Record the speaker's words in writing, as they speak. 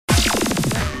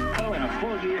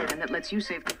here and that lets you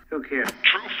save. Who cares?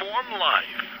 Trueform Life.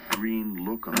 Green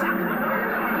look on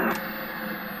it.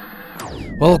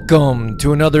 Welcome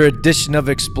to another edition of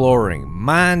Exploring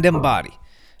Mind and Body.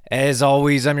 As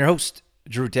always, I'm your host,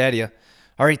 Drew Tadia.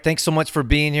 All right, thanks so much for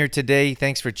being here today.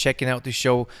 Thanks for checking out the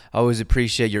show. I always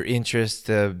appreciate your interest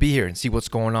to be here and see what's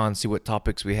going on, see what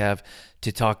topics we have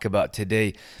to talk about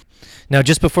today. Now,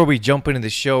 just before we jump into the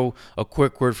show, a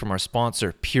quick word from our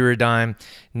sponsor, Puradyme.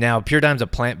 Now, Puradyme's a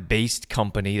plant-based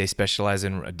company. They specialize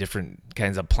in different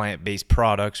kinds of plant-based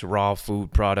products, raw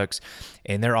food products,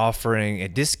 and they're offering a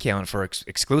discount for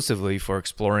exclusively for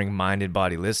Exploring Mind and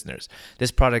Body listeners. This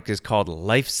product is called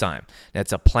LifeZyme.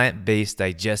 That's a plant-based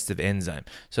digestive enzyme.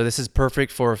 So this is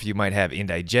perfect for if you might have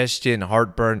indigestion,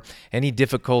 heartburn, any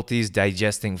difficulties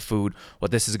digesting food. What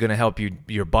this is going to help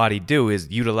your body do is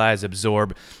utilize,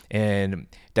 absorb, and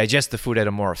digest the food at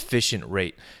a more efficient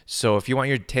rate. So if you want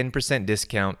your 10%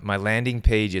 discount, my landing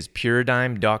page is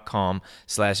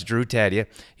puradyme.com/DrewTadia.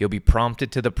 You'll be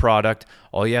prompted to the product.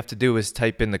 All you have to do is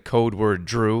type in the code word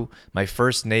Drew, my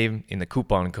first name, in the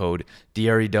coupon code,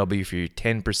 DREW, for your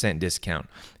 10% discount.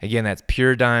 Again, that's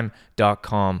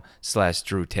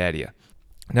puradyme.com/DrewTadia.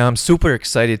 Now, I'm super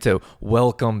excited to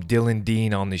welcome Dylan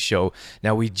Dean on the show.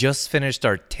 Now, we just finished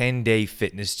our 10-day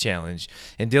fitness challenge,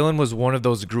 and Dylan was one of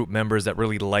those group members that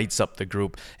really lights up the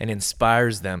group and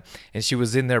inspires them. And she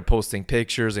was in there posting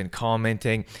pictures and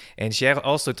commenting, and she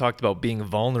also talked about being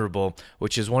vulnerable,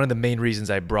 which is one of the main reasons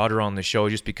I brought her on the show,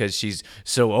 just because she's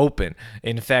so open.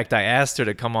 In fact, I asked her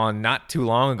to come on not too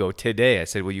long ago, today. I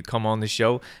said, will you come on the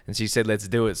show? And she said, let's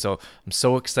do it. So I'm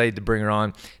so excited to bring her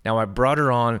on. Now, I brought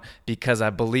her on because I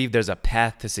believe there's a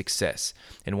path to success,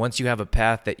 and once you have a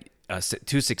path that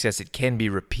to success, it can be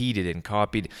repeated and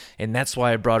copied. And that's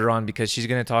why I brought her on, because she's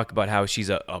going to talk about how she's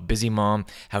a busy mom,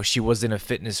 how she was in a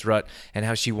fitness rut, and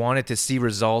how she wanted to see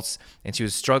results and she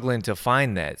was struggling to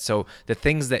find that. So the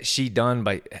things that she's done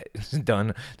by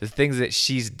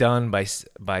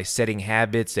setting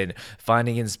habits and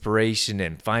finding inspiration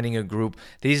and finding a group,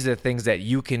 these are the things that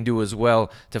you can do as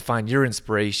well to find your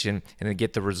inspiration and to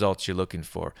get the results you're looking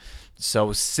for.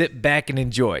 So sit back and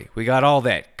enjoy. We got all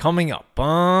that coming up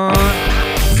on...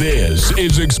 This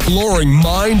is Exploring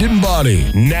Mind and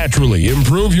Body. Naturally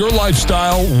improve your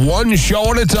lifestyle one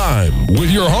show at a time with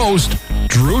your host,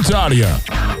 Drew Tadia.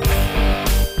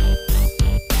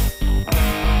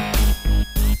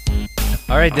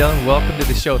 All right, Dylan, welcome to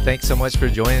the show. Thanks so much for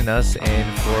joining us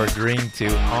and for agreeing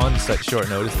to, on such short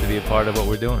notice, to be a part of what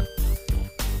we're doing.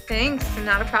 Thanks.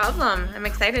 Not a problem. I'm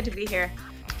excited to be here.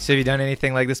 So have you done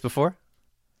anything like this before?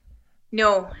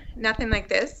 No, nothing like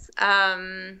this.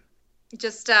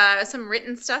 Just some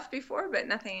written stuff before, but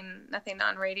nothing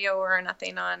on radio or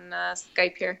nothing on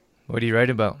Skype here. What do you write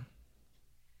about?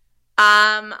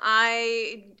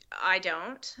 I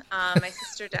don't. My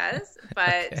sister does,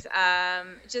 but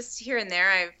just here and there.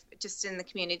 I've just in the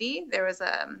community. There was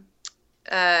a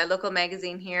local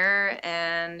magazine here,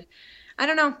 and I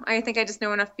don't know. I think I just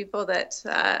know enough people that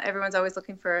everyone's always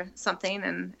looking for something,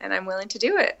 and I'm willing to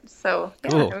do it. So yeah,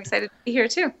 cool. I'm excited to be here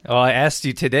too. Well, I asked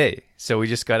you today. So we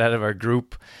just got out of our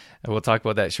group, and we'll talk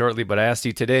about that shortly. But I asked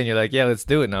you today, and you're like, yeah, let's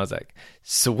do it. And I was like,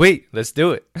 sweet, let's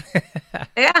do it.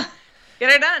 Yeah,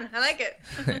 get it done. I like it.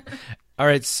 All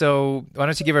right, so why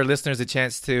don't you give our listeners a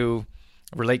chance to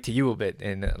relate to you a bit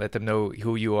and let them know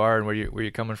who you are and where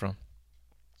you're coming from.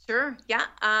 Sure, yeah.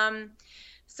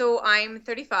 So I'm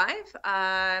 35.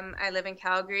 I live in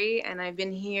Calgary, and I've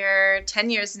been here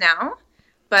 10 years now,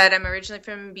 but I'm originally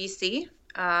from BC,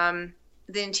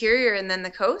 the interior and then the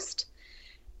coast.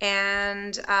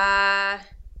 And I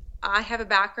have a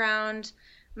background,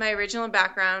 my original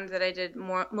background that I did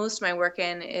most of my work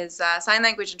in is sign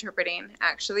language interpreting,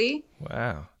 actually.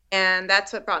 Wow. And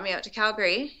that's what brought me out to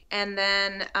Calgary. And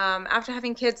then after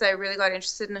having kids, I really got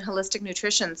interested in holistic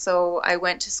nutrition. So I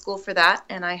went to school for that,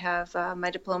 and I have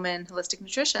my diploma in holistic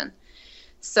nutrition.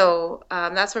 So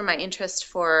that's where my interest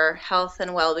for health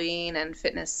and well-being and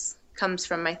fitness comes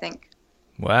from, I think.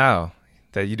 Wow.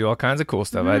 That you do all kinds of cool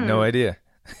stuff. I had no idea.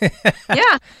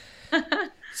 Yeah.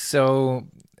 So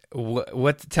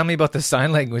what? Tell me about the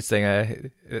sign language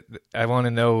thing. I want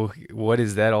to know, what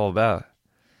is that all about?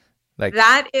 Like,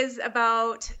 that is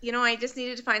about, I just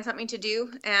needed to find something to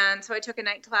do. And so I took a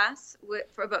night class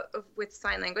with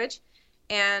sign language.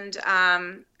 And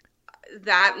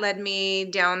that led me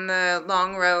down the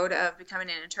long road of becoming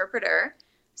an interpreter.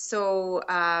 So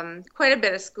quite a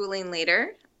bit of schooling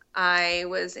later, I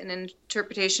was in an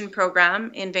interpretation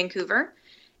program in Vancouver.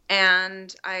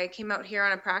 And I came out here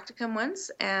on a practicum once,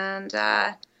 and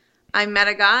I met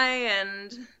a guy,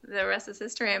 and the rest is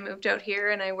history. I moved out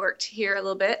here, and I worked here a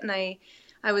little bit, and I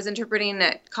I was interpreting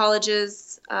at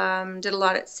colleges, did a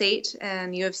lot at SAIT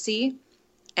and U of C,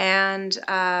 and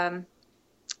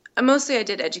mostly I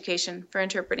did education for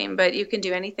interpreting, but you can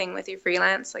do anything with your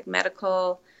freelance, like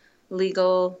medical,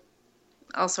 legal,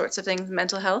 all sorts of things,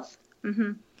 mental health.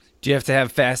 Mm-hmm. Do you have to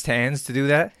have fast hands to do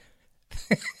that?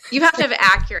 You have to have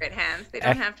accurate hands. They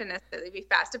don't have to necessarily be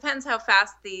fast. Depends how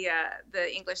fast the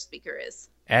English speaker is.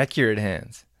 Accurate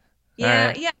hands. Yeah,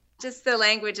 right. yeah. Just the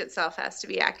language itself has to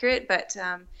be accurate, but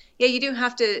yeah, you do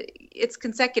have to. It's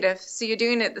consecutive, so you're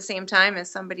doing it at the same time as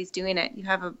somebody's doing it. You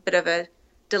have a bit of a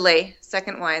delay,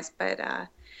 second-wise, but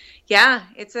yeah,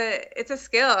 it's a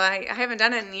skill. I haven't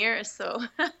done it in years, so.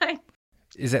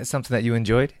 Is that something that you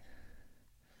enjoyed?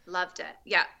 Loved it.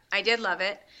 Yeah, I did love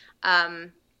it.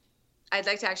 I'd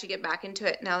like to actually get back into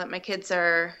it now that my kids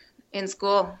are in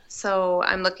school. So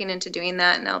I'm looking into doing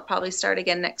that, and I'll probably start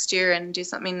again next year and do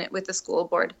something with the school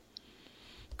board.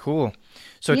 Cool.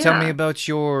 So tell me about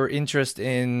your interest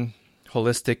in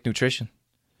holistic nutrition.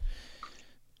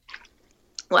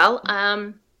 Well,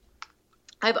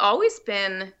 I've always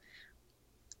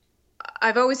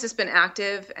just been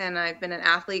active, and I've been an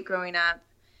athlete growing up,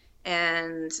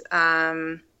 and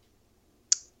I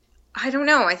don't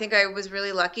know. I think I was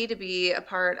really lucky to be a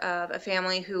part of a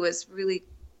family who was really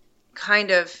kind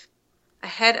of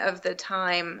ahead of the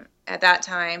time at that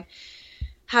time,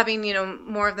 having,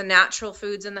 more of the natural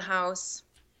foods in the house.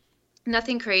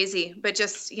 Nothing crazy, but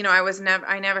just,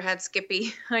 I never had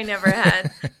Skippy. I never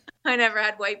had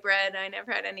white bread. I never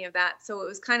had any of that. So it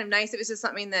was kind of nice. It was just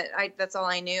something that's all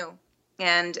I knew.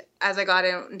 And as I got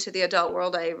into the adult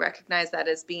world, I recognized that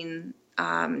as being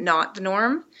not the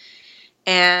norm.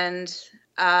 And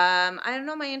I don't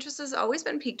know, my interest has always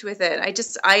been piqued with it.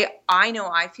 I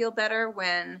know I feel better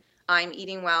when I'm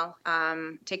eating well,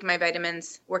 taking my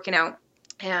vitamins, working out.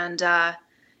 And I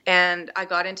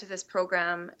got into this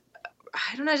program.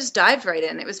 I don't know, I just dived right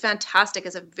in. It was fantastic.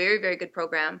 It's a very, very good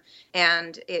program.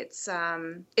 And it's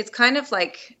kind of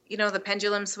like, the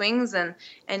pendulum swings and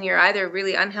you're either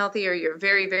really unhealthy or you're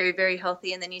very, very, very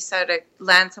healthy. And then you sort of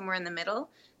land somewhere in the middle.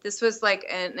 This was like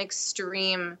an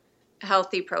extreme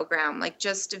healthy program, like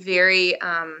just very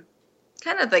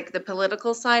kind of like the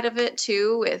political side of it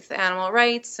too, with animal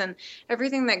rights and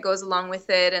everything that goes along with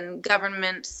it, and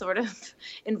government sort of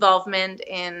involvement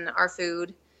in our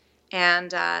food.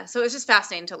 And so it was just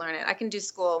fascinating to learn it. I can do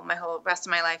school my whole rest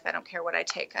of my life. I don't care what I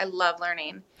take. I love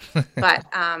learning, but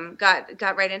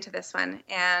got right into this one.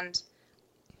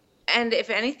 And if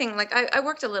anything, like I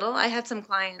worked a little. I had some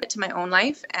clients to my own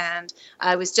life, and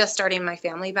I was just starting my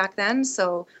family back then.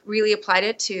 So really applied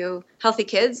it to healthy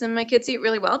kids, and my kids eat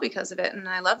really well because of it. And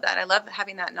I love that. I love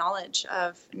having that knowledge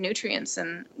of nutrients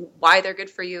and why they're good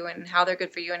for you and how they're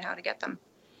good for you and how to get them.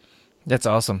 That's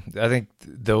awesome. I think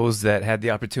those that had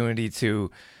the opportunity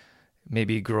to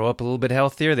maybe grow up a little bit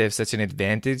healthier, they have such an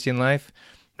advantage in life.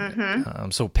 Mm-hmm.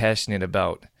 I'm so passionate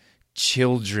about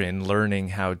children learning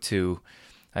how to,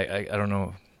 I don't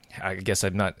know, I guess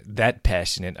I'm not that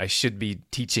passionate. I should be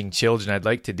teaching children. I'd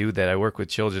like to do that. I work with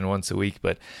children once a week,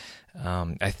 but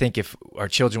I think if our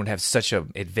children would have such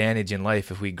an advantage in life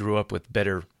if we grew up with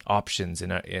better options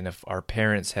and if our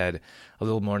parents had a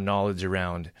little more knowledge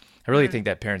around. I really think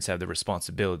that parents have the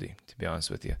responsibility, to be honest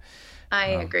with you. I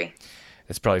agree.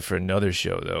 That's probably for another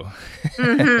show, though.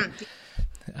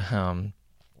 Mm-hmm.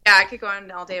 Yeah, I could go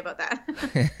on all day about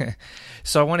that.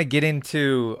 So I want to get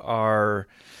into our,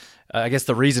 I guess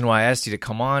the reason why I asked you to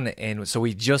come on. And so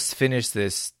we just finished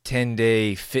this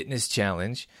 10-day fitness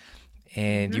challenge,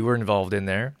 and you were involved in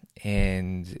there,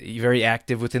 and you're very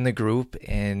active within the group.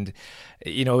 And,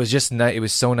 it was just nice. It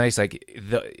was so nice. Like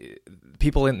the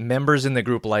people members in the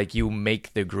group, like you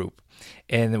make the group.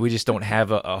 And we just don't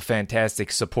have a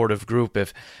fantastic supportive group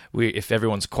if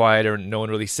everyone's quiet or no one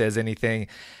really says anything.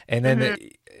 And then,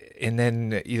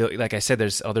 like I said,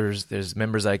 there's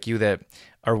members like you that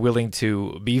are willing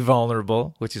to be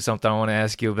vulnerable, which is something I want to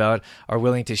ask you about, are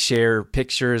willing to share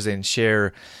pictures and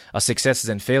share successes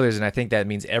and failures. And I think that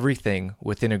means everything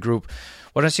within a group.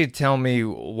 Why don't you tell me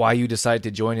why you decided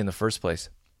to join in the first place?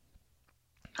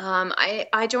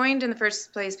 I joined in the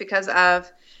first place because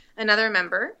of another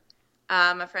member,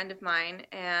 a friend of mine,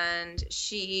 and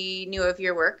she knew of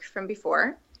your work from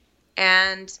before.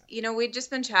 And, we'd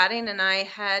just been chatting, and I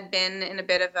had been in a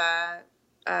bit of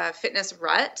a fitness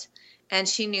rut, and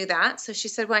she knew that. So she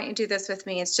said, why don't you do this with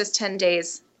me? It's just 10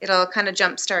 days. It'll kind of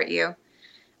jumpstart you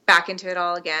back into it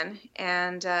all again.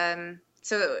 And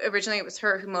so originally it was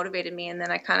her who motivated me, and then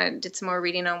I kind of did some more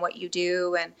reading on what you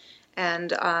do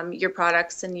and your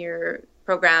products and your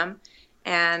program.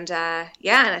 And and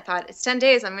I thought, it's 10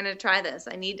 days. I'm going to try this.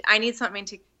 I need something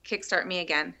to kickstart me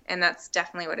again. And that's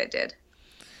definitely what it did.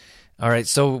 All right.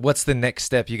 So what's the next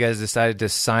step? You guys decided to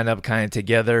sign up kind of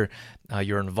together.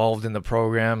 You're involved in the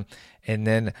program. And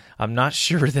then I'm not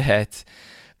sure that,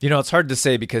 it's hard to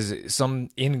say because some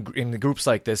in the groups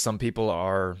like this, some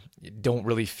people don't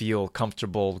really feel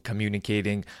comfortable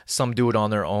communicating. Some do it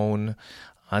on their own.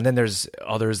 And then there's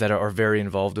others that are very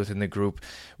involved within the group.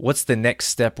 What's the next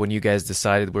step when you guys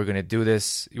decided we're going to do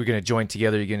this? We're going to join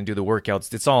together. You're going to do the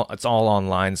workouts. It's all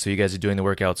online. So you guys are doing the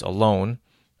workouts alone.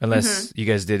 Unless you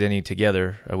guys did any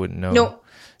together, I wouldn't know.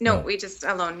 No, we just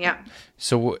alone, yeah.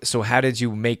 So how did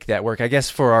you make that work? I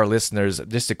guess for our listeners,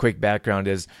 just a quick background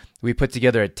is we put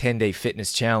together a 10-day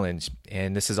fitness challenge,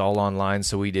 and this is all online.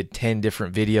 So we did 10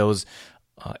 different videos,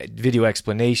 video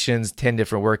explanations, 10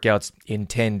 different workouts in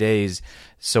 10 days.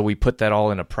 So we put that all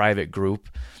in a private group,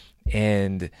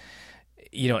 and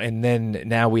and then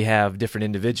now we have different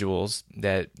individuals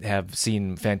that have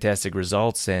seen fantastic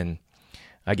results, and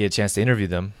I get a chance to interview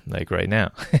them like right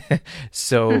now.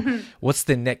 So what's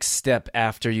the next step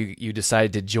after you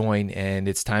decide to join and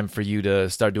it's time for you to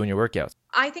start doing your workouts?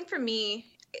 I think for me,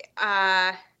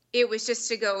 it was just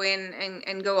to go in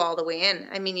and go all the way in.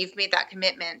 I mean, you've made that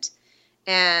commitment,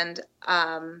 and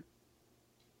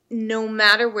no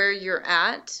matter where you're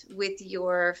at with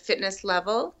your fitness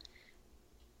level,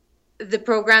 the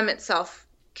program itself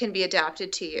can be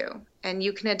adapted to you, and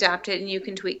you can adapt it and you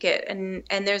can tweak it,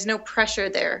 and there's no pressure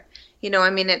there. I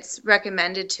mean, it's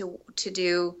recommended to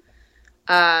do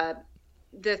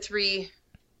the 3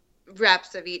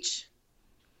 reps of each.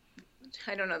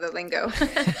 I don't know the lingo.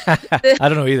 I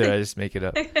don't know either. I just make it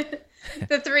up.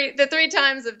 the three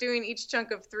times of doing each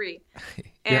chunk of 3.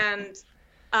 And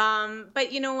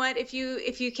but you know what, if you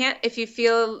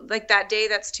feel like that day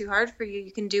that's too hard for you,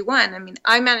 you can do 1. I mean,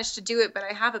 I managed to do it, but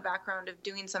I have a background of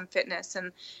doing some fitness,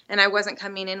 and I wasn't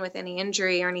coming in with any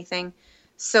injury or anything,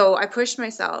 so I pushed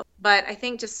myself. But I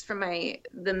think just for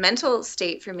the mental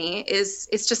state for me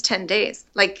it's just 10 days.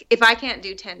 Like, if I can't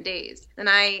do 10 days, then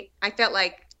I felt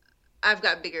like I've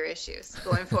got bigger issues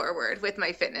going forward with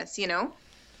my fitness,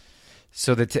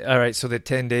 So all right, so the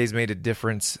 10 days made a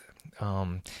difference.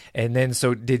 And then,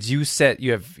 so did you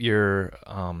you have your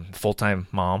full-time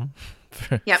mom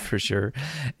for sure,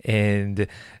 and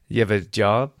you have a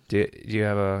job? Do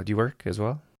you work as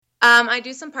well? I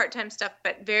do some part-time stuff,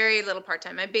 but very little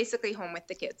part-time. I'm basically home with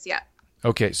the kids. Yeah.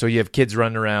 Okay, so you have kids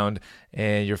running around,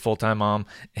 and you're a full-time mom,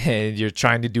 and you're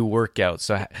trying to do workouts.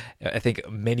 So I think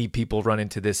many people run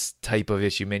into this type of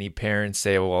issue. Many parents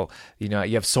say, well, you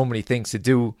have so many things to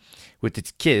do with the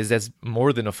kids. That's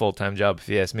more than a full-time job, if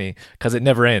you ask me, because it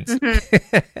never ends.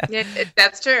 Yeah,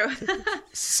 that's true.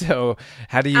 So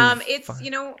how do you... I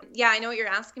know what you're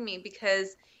asking me,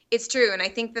 because it's true. And I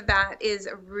think that is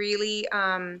a really...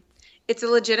 it's a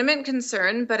legitimate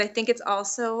concern, but I think it's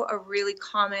also a really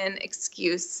common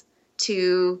excuse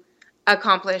to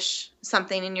accomplish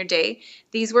something in your day.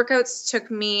 These workouts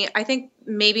took me, I think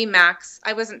maybe max,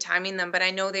 I wasn't timing them, but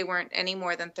I know they weren't any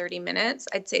more than 30 minutes.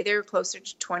 I'd say they were closer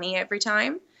to 20 every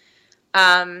time,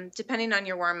 depending on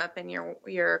your warm up and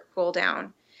your cool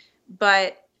down.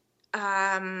 But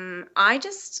I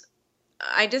just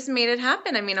made it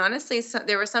happen. I mean, honestly,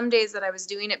 there were some days that I was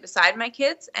doing it beside my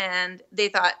kids, and they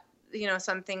thought,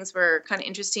 some things were kind of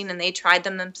interesting, and they tried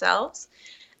them themselves.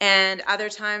 And other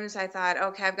times I thought,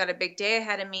 okay, I've got a big day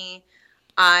ahead of me.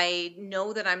 I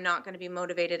know that I'm not going to be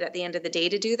motivated at the end of the day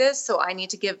to do this, so I need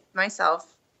to give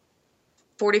myself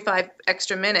 45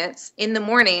 extra minutes in the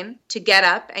morning to get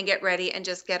up and get ready and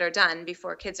just get her done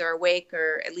before kids are awake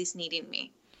or at least needing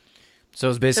me. So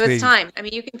it's time. I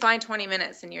mean, you can find 20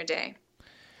 minutes in your day.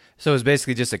 So it's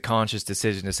basically just a conscious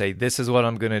decision to say, this is what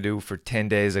I'm going to do for 10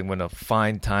 days. I'm going to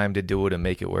find time to do it and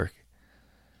make it work.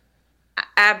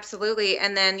 Absolutely.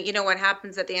 And then, what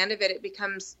happens at the end of it, it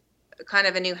becomes kind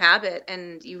of a new habit,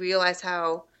 and you realize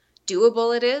how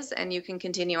doable it is, and you can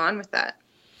continue on with that.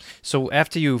 So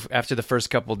after the first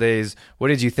couple of days, what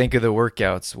did you think of the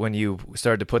workouts when you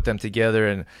started to put them together?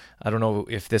 And I don't know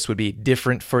if this would be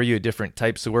different for you, different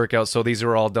types of workouts. So these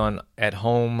are all done at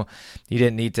home. You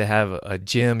didn't need to have a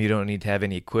gym. You don't need to have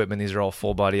any equipment. These are all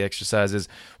full body exercises.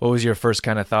 What was your first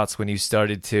kind of thoughts when you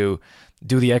started to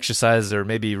do the exercises, or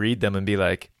maybe read them and be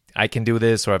like, I can do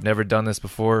this, or I've never done this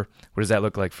before? What does that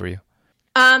look like for you?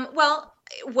 Well,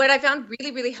 what I found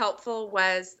really, really helpful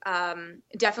was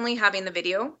definitely having the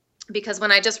video. Because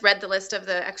when I just read the list of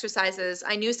the exercises,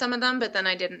 I knew some of them, but then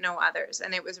I didn't know others.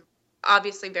 And it was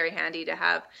obviously very handy to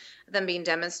have them being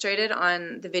demonstrated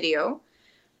on the video.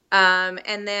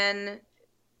 And then,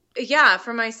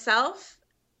 for myself,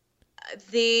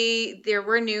 there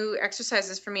were new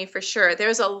exercises for me for sure.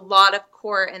 There's a lot of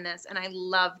core in this, and I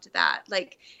loved that.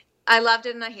 Like, I loved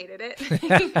it and I hated it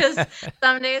because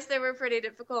some days they were pretty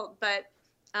difficult, but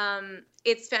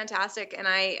it's fantastic. And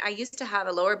I used to have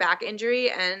a lower back injury,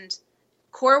 and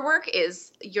core work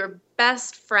is your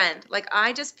best friend. Like,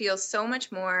 I just feel so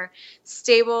much more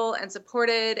stable and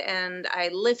supported, and I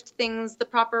lift things the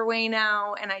proper way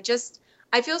now. And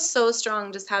I feel so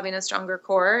strong just having a stronger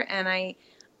core. And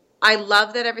I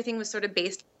love that everything was sort of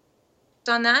based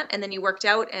on that, and then you worked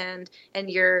out and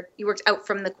you worked out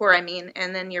from the core, and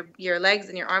then your legs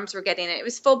and your arms were getting it. It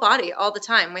was full body all the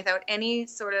time without any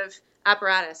sort of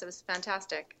apparatus. It was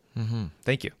fantastic. Mm-hmm.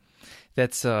 Thank you.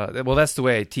 That's that's the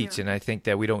way I teach, and I think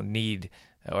that we don't need,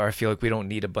 or I feel like we don't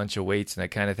need a bunch of weights, and I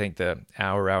kind of think the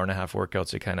hour and a half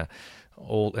workouts are kind of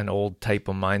an old type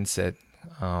of mindset.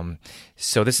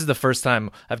 So this is the first time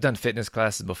I've done fitness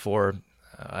classes before.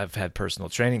 I've had personal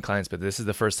training clients, but this is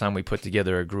the first time we put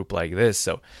together a group like this.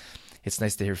 So it's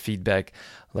nice to hear feedback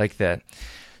like that.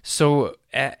 So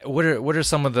what are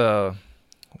some of the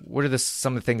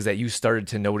things that you started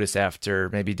to notice after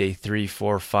maybe day 3,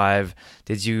 4, 5?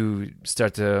 Did you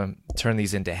start to turn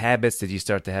these into habits? Did you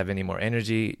start to have any more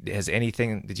energy?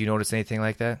 Did you notice anything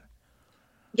like that?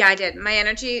 Yeah, I did. My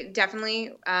energy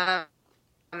definitely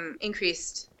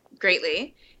increased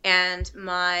greatly, and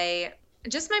my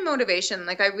motivation.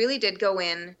 Like, I really did go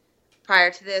in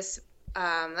prior to this.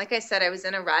 Like I said, I was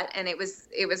in a rut, and it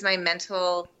was my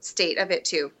mental state of it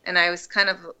too. And I was kind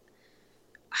of,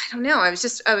 I don't know. I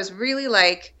was really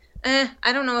like,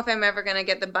 I don't know if I'm ever going to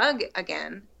get the bug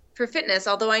again for fitness,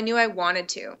 although I knew I wanted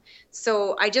to.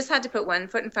 So I just had to put one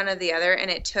foot in front of the other. And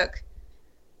it took,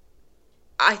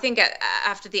 I think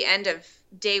after the end of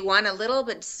day 1 a little,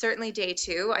 but certainly day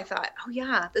 2, I thought, oh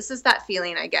yeah, this is that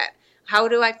feeling I get. How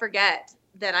do I forget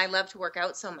that I love to work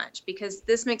out so much? Because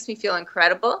this makes me feel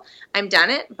incredible. I'm done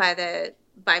it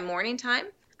by morning time.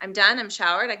 I'm done. I'm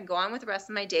showered. I can go on with the rest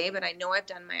of my day, but I know I've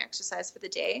done my exercise for the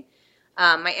day.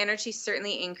 My energy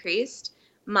certainly increased.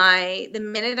 The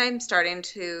minute I'm starting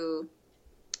to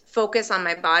focus on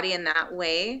my body in that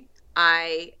way,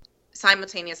 I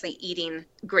simultaneously eating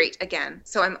great again.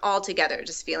 So I'm all together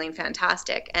just feeling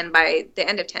fantastic. And by the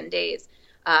end of 10 days,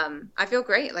 I feel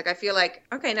great. Like, I feel like,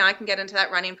 okay, now I can get into that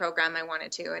running program I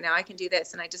wanted to, and now I can do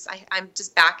this. And I'm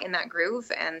just back in that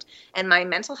groove, and my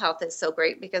mental health is so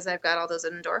great because I've got all those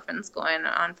endorphins going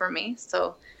on for me.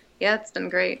 So yeah, it's been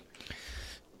great.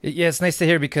 Yeah, it's nice to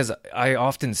hear, because I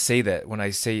often say that when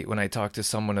I talk to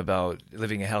someone about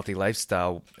living a healthy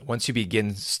lifestyle, once you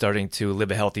begin starting to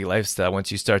live a healthy lifestyle,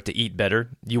 once you start to eat better,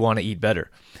 you want to eat better.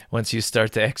 Once you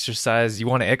start to exercise, you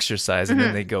want to exercise, and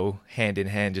then they go hand in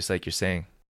hand, just like you're saying.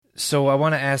 So I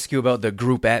want to ask you about the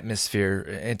group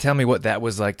atmosphere, and tell me what that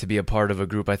was like to be a part of a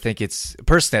group. I think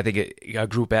a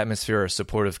group atmosphere or a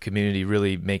supportive community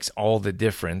really makes all the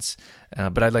difference.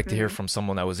 But I'd like to hear from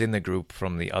someone that was in the group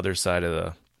from the other side of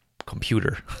the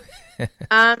computer.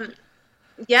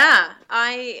 Yeah,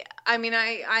 I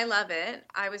love it.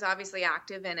 I was obviously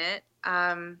active in it.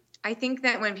 I think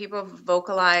that when people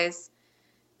vocalize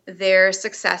their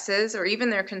successes or even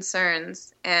their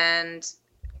concerns and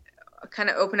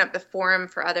kind of open up the forum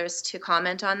for others to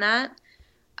comment on that,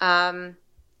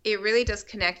 it really does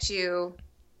connect you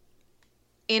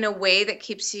in a way that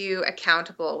keeps you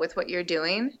accountable with what you're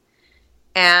doing.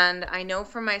 And I know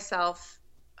for myself,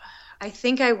 I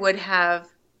think I would have,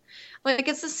 like,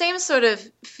 it's the same sort of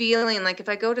feeling like if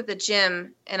I go to the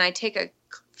gym and I take a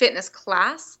fitness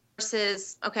class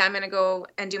versus, okay, I'm going to go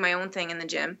and do my own thing in the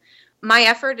gym. My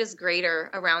effort is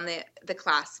greater around the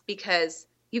class because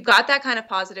you've got that kind of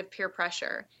positive peer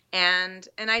pressure. And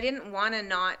I didn't want to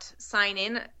not sign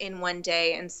in one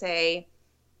day and say,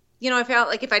 I felt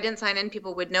like if I didn't sign in,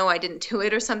 people would know I didn't do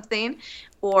it or something,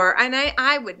 and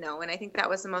I would know. And I think that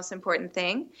was the most important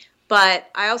thing. But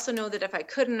I also know that if I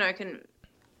couldn't, or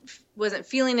wasn't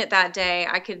feeling it that day,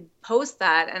 I could post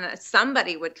that, and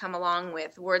somebody would come along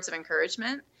with words of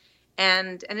encouragement.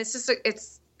 And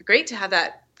it's great to have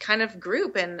that kind of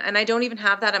group. And I don't even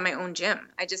have that at my own gym.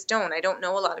 I just don't. I don't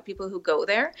know a lot of people who go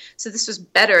there. So this was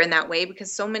better in that way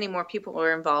because so many more people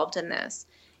were involved in this.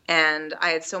 And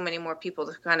I had so many more people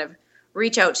to kind of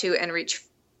reach out to and reach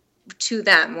to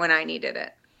them when I needed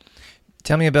it.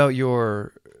 Tell me about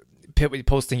your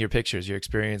posting your pictures, your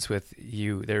experience with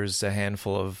you. There's a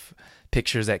handful of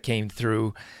pictures that came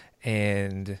through,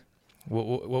 and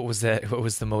what was that? What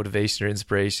was the motivation or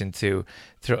inspiration to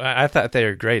throw? I thought they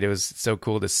were great. It was so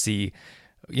cool to see.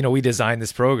 We designed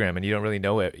this program, and you don't really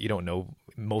know it. You don't know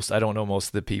I don't know most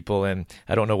of the people, and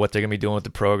I don't know what they're gonna be doing with the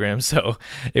program. So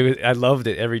I loved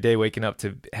it every day, waking up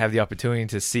to have the opportunity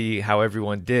to see how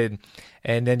everyone did.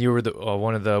 And then you were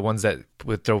one of the ones that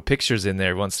would throw pictures in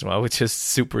there once in a while, which is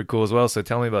super cool as well. So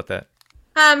tell me about that.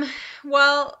 Um,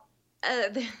 well,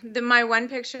 my one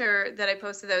picture that I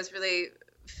posted that was really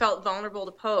felt vulnerable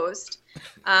to post.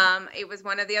 It was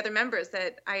one of the other members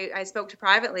that I spoke to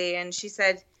privately, and she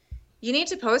said, "You need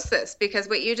to post this because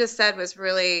what you just said was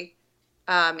really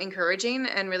encouraging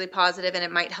and really positive, and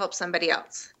it might help somebody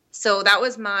else." So that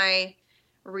was my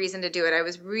reason to do it. I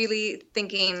was really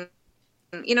thinking,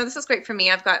 this is great for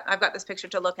me. I've got this picture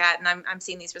to look at, and I'm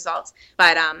seeing these results.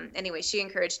 But anyway, she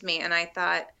encouraged me, and I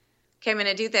thought, okay, I'm going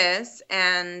to do this.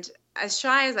 And as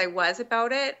shy as I was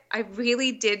about it, I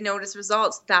really did notice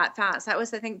results that fast. That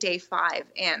was, I think, day 5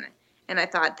 in, and I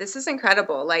thought, this is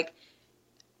incredible. Like,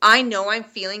 I know I'm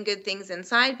feeling good things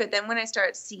inside, but then when I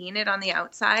start seeing it on the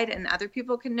outside and other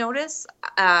people can notice,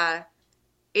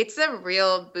 it's a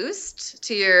real boost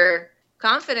to your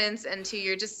confidence and to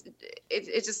your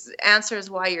it just answers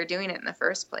why you're doing it in the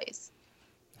first place.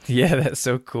 Yeah, that's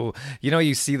so cool.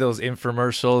 You see those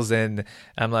infomercials, and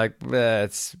I'm like,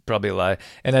 it's probably a lie.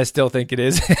 And I still think it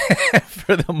is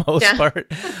for the most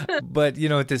part. But,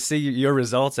 to see your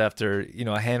results after,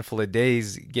 a handful of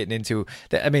days getting into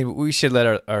that, I mean, we should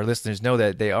let our listeners know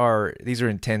that these are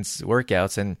intense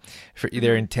workouts, and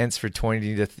they're intense for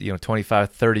 20 to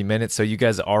 25, 30 minutes. So you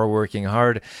guys are working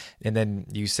hard. And then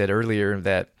you said earlier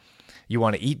that you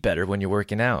want to eat better when you're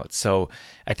working out. So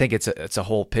I think it's a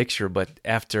whole picture, but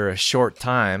after a short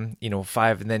time,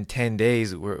 5 and then 10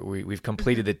 days, we've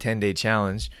completed the 10-day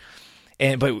challenge.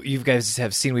 But you guys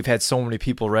have seen, we've had so many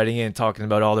people writing in and talking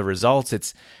about all the results.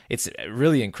 It's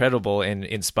really incredible and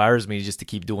inspires me just to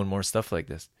keep doing more stuff like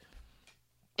this.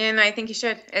 And I think you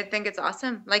should. I think it's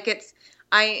awesome. Like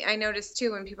I noticed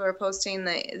too when people are posting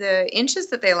the inches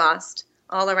that they lost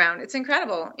all around. It's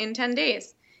incredible in 10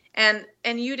 days. And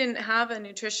you didn't have a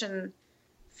nutrition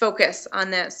focus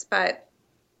on this, but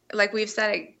like we've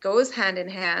said, it goes hand in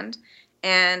hand.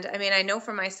 And I mean, I know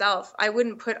for myself, I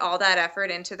wouldn't put all that effort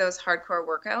into those hardcore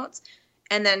workouts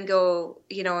and then go,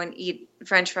 and eat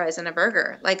French fries and a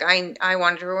burger. Like I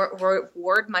wanted to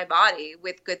reward my body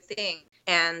with good things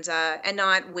and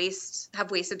not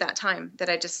have wasted that time that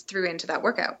I just threw into that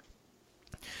workout.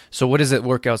 So what does it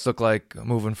workouts look like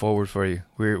moving forward for you?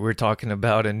 We're talking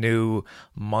about a new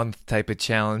month type of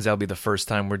challenge. That'll be the first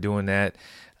time we're doing that.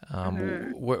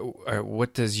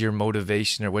 What does your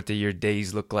motivation or what do your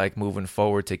days look like moving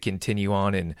forward to continue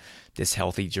on in this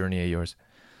healthy journey of yours?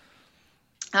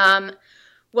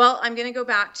 Well, I'm going to go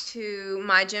back to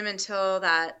my gym until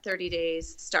that 30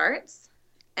 days starts.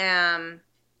 And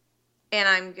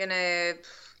I'm going to...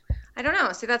 I don't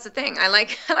know. See, that's the thing. I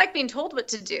like being told what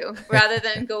to do rather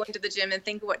than go into the gym and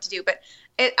think of what to do. But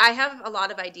I have a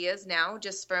lot of ideas now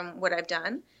just from what I've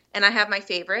done, and I have my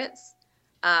favorites.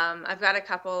 I've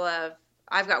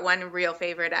got one real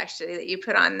favorite actually that you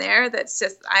put on there.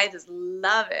 I just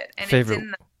love it.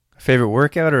 And favorite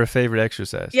workout or a favorite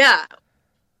exercise? Yeah,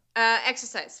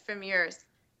 exercise from yours.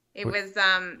 It was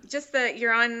just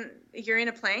you're in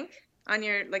a plank on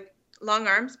your long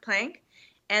arms plank.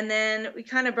 And then we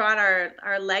kind of brought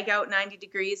our leg out 90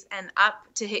 degrees and up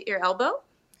to hit your elbow.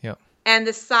 Yeah. And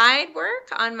the side work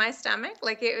on my stomach,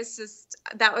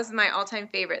 that was my all-time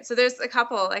favorite. So there's a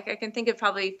couple, I can think of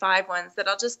probably 5 ones that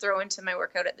I'll just throw into my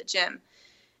workout at the gym.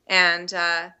 And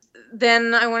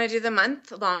then I want to do the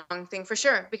month-long thing for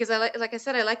sure. Because I like I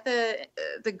said, I like the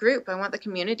group. I want the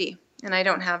community. And I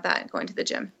don't have that going to the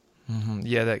gym. Mm-hmm.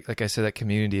 Yeah, like I said, that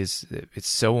community it's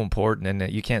so important, and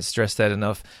you can't stress that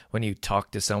enough when you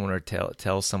talk to someone or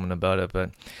tell someone about it.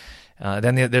 But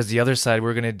then there's the other side.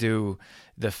 We're going to do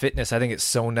the fitness. I think it's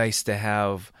so nice to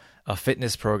have a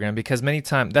fitness program because many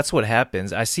times that's what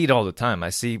happens. I see it all the time.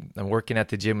 I'm working at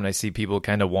the gym and I see people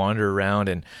kind of wander around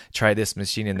and try this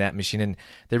machine and that machine, and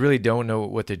they really don't know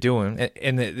what they're doing.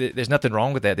 And there's nothing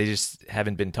wrong with that. They just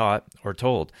haven't been taught or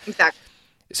told. Exactly.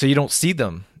 So you don't see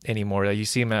them anymore. You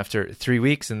see them after 3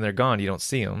 weeks and they're gone. You don't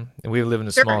see them. And we live in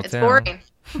a small town. Boring.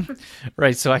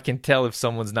 Right. So I can tell if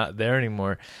someone's not there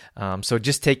anymore. So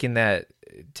just taking the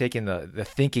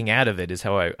thinking out of it is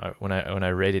how when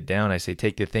I write it down, I say,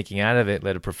 take the thinking out of it,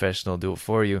 let a professional do it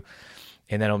for you.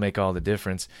 And that'll make all the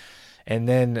difference. And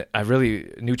then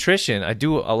nutrition, I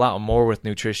do a lot more with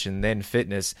nutrition than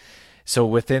fitness. So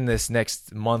within this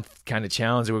next month kind of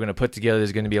challenge that we're going to put together,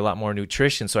 there's going to be a lot more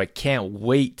nutrition. So I can't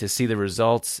wait to see the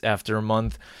results after a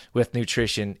month with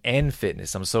nutrition and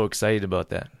fitness. I'm so excited about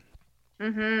that.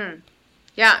 Mm-hmm.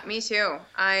 Yeah, me too.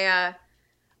 I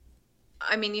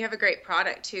mean, you have a great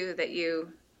product too that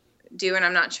you do, and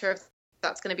I'm not sure if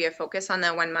that's going to be a focus on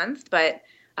that 1 month, but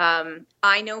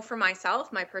I know for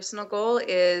myself, my personal goal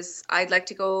is I'd like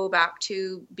to go back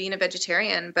to being a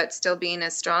vegetarian, but still being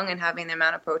as strong and having the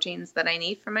amount of proteins that I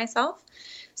need for myself.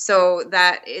 So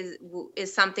that is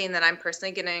something that I'm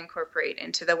personally going to incorporate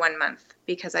into the 1 month,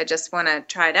 because I just want to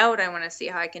try it out. I want to see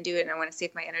how I can do it, and I want to see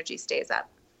if my energy stays up.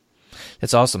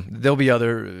 That's awesome. There'll be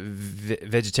other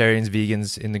vegetarians,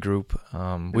 vegans in the group.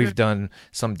 We've done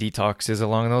some detoxes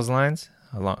along those lines,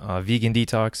 vegan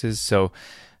detoxes. So,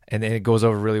 and it goes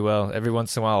over really well. Every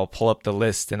once in a while, I'll pull up the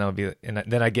list, and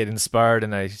then I get inspired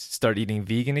and I start eating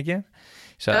vegan again.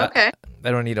 So okay.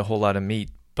 I don't eat a whole lot of meat,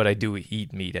 but I do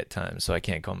eat meat at times, so I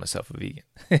can't call myself a vegan.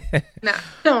 No,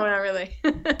 not really.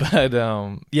 But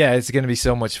yeah, it's going to be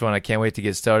so much fun. I can't wait to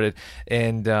get started.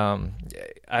 And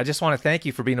I just want to thank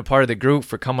you for being a part of the group,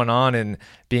 for coming on and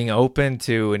being open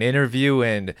to an interview.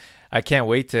 And I can't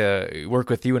wait to work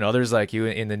with you and others like you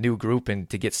in the new group and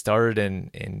to get started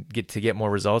and get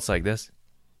more results like this.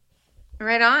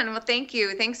 Right on. Well, thank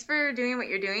you. Thanks for doing what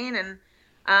you're doing. And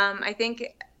I think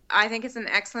it's an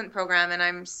excellent program, and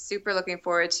I'm super looking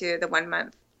forward to the 1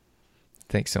 month.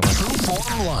 Thanks so much.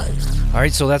 All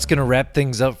right, so that's going to wrap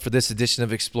things up for this edition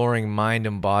of Exploring Mind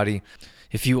and Body.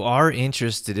 If you are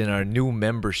interested in our new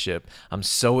membership, I'm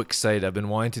so excited. I've been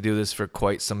wanting to do this for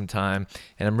quite some time,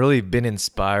 and I'm really been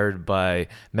inspired by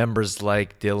members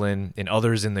like Dylan and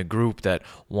others in the group that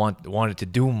wanted to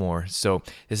do more. So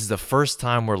this is the first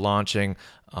time we're launching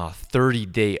a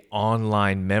 30-day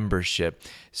online membership.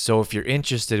 So if you're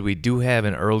interested, we do have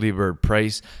an early bird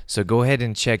price. So go ahead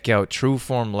and check out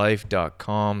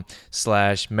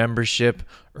trueformlife.com/membership,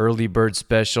 early bird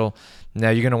special. Now,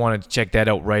 you're going to want to check that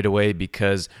out right away,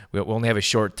 because we only have a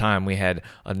short time. We had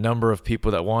a number of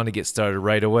people that wanted to get started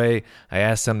right away. I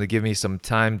asked them to give me some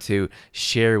time to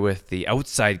share with the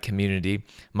outside community,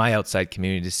 my outside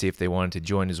community, to see if they wanted to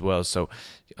join as well. So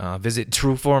visit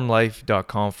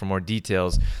trueformlife.com for more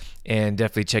details, and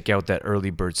definitely check out that early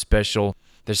bird special.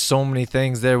 There's so many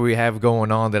things there we have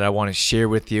going on that I want to share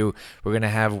with you. We're going to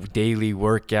have daily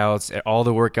workouts. All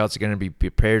the workouts are going to be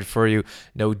prepared for you.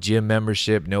 No gym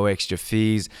membership, no extra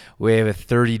fees. We have a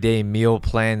 30-day meal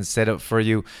plan set up for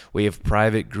you. We have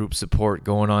private group support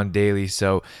going on daily.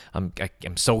 So I'm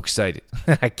so excited.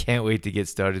 I can't wait to get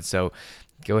started. So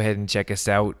go ahead and check us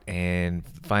out and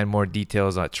find more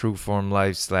details on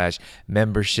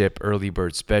trueformlife/membership early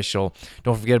bird special.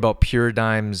 Don't forget about Pure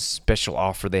Dime's special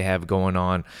offer they have going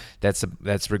on. That's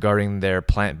regarding their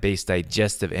plant-based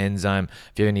digestive enzyme.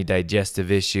 If you have any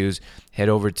digestive issues, head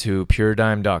over to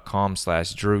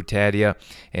puredime.com/DrewTadia.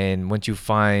 And once you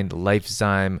find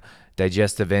LifeZyme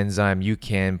digestive enzyme, you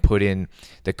can put in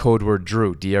the code word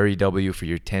Drew, DREW, for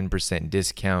your 10%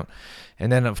 discount.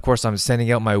 And then, of course, I'm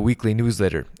sending out my weekly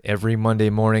newsletter every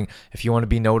Monday morning. If you want to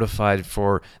be notified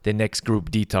for the next group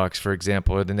detox, for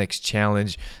example, or the next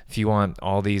challenge, if you want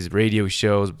all these radio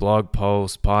shows, blog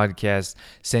posts, podcasts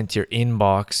sent to your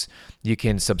inbox, you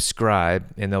can subscribe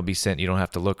and they'll be sent. You don't have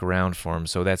to look around for them.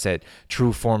 So that's at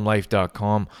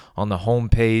trueformlife.com. On the home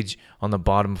page, on the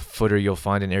bottom footer, you'll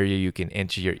find an area you can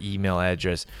enter your email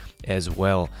address as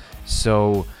well.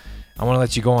 So I want to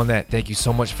let you go on that. Thank you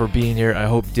so much for being here. I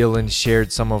hope Dylan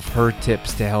shared some of her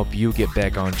tips to help you get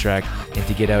back on track and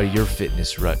to get out of your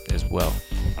fitness rut as well.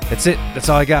 That's it. That's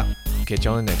all I got. Catch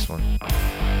you on the next one.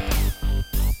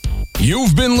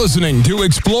 You've been listening to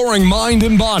Exploring Mind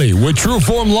and Body with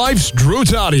Trueform Life's Drew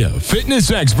Tadia,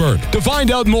 fitness expert. To find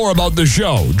out more about the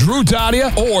show, Drew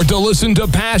Tadia, or to listen to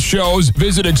past shows,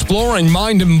 visit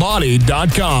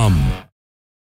exploringmindandbody.com.